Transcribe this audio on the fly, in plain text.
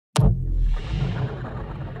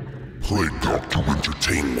Play Doctor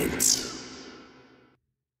Entertainment.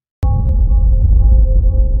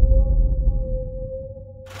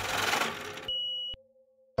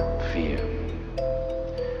 Fear.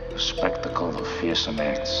 The spectacle of fearsome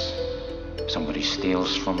acts. Somebody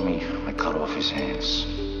steals from me, I cut off his hands.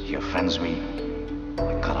 He offends me,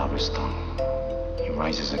 I cut out his tongue. He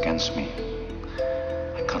rises against me,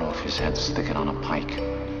 I cut off his head, stick it on a pike.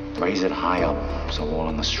 Raise it high up so all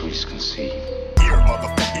on the streets can see. Ear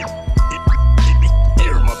motherfucker.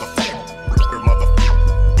 Ear motherfucker. Ear motherfucker.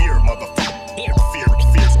 Ear motherfucker. Ear fear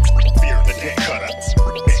the NeckCutta.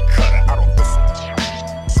 NeckCutta. I don't listen.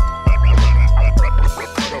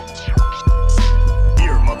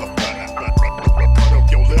 Ear motherfucker. Cut up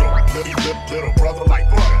your little brother like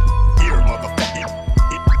butter. Ear motherfucker.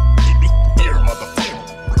 Ear motherfucker.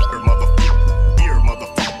 Ear motherfucker. Ear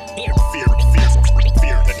motherfucker. Ear fear the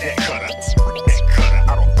NeckCutta. NeckCutta.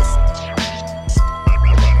 I don't listen.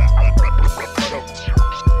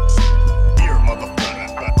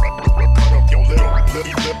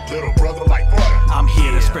 Little brother like butter. I'm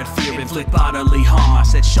here to spread fear, inflict bodily harm. I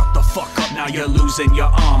said shut the fuck up, now you're losing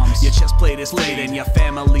your arms. Your chest plate is laid and your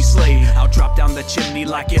family slayed. I'll drop down the chimney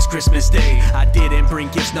like it's Christmas Day. I didn't bring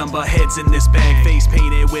gifts, number heads in this bag. Face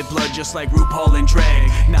painted with blood just like RuPaul and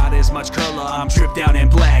drag. Not as much color, I'm stripped down in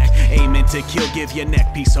black. Aiming to kill, give your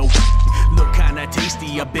neck piece a look kinda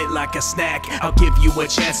tasty, a bit like a snack. I'll give you a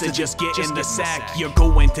chance to just get in the sack. You're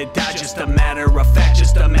going to die, just a matter of fact.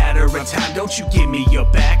 Just a matter of time, don't you give me your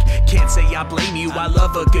back. Can't say I blame you, I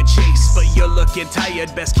love a good chase. But you're looking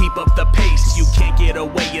tired, best keep up the pace. You can't get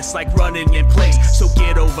away, it's like running in place. So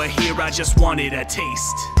get over here, I just wanted a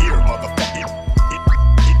taste. Ear motherfucker.